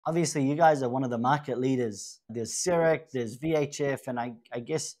obviously you guys are one of the market leaders. There's CEREC, there's VHF, and I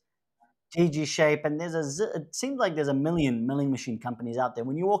guess DG Shape, and it seems like there's a million milling machine companies out there.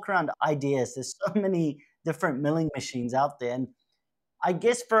 When you walk around IDS, there's so many different milling machines out there. And I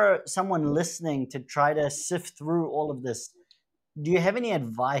guess for someone listening to try to sift through all of this, do you have any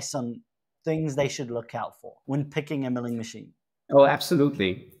advice on things they should look out for when picking a milling machine? Oh,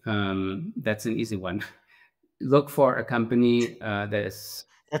 absolutely. That's an easy one. Look for a company that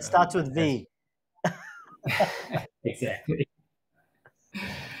starts with V. Exactly.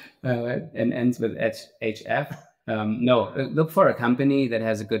 And ends with HF. No, look for a company that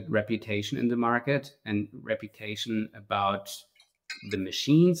has a good reputation in the market and reputation about the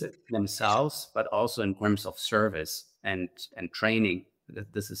machines themselves, but also in terms of service and training.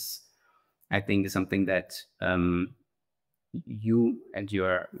 This is, I think, something that you and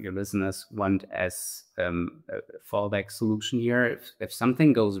your listeners want as a fallback solution here. If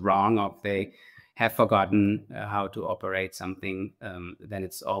something goes wrong, or if they have forgotten how to operate something, then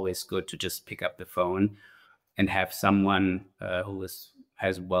it's always good to just pick up the phone and have someone who is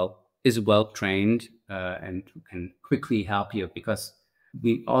well trained and who can quickly help you, because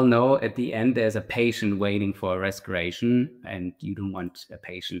we all know at the end there's a patient waiting for a restoration, and you don't want a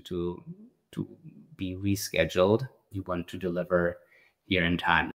patient to be rescheduled. You want to deliver here in time.